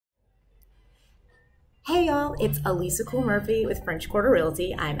Hey y'all, it's Elisa Murphy with French Quarter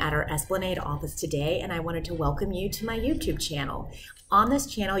Realty. I'm at our Esplanade office today and I wanted to welcome you to my YouTube channel. On this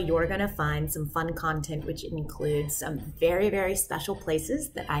channel, you're going to find some fun content which includes some very special places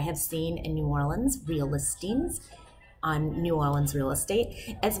that I have seen in New Orleans, real listings on New Orleans real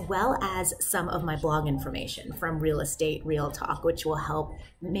estate, as well as some of my blog information from Real Estate Real Talk, which will help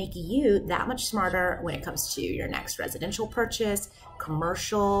make you that much smarter when it comes to your next residential purchase,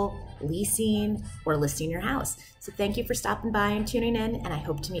 commercial, leasing, or listing your house. So thank you for stopping by and tuning in, and I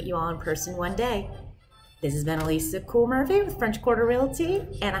hope to meet you all in person one day. This has been Elisa Murphy with French Quarter Realty,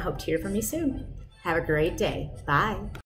 and I hope to hear from you soon. Have a great day. Bye.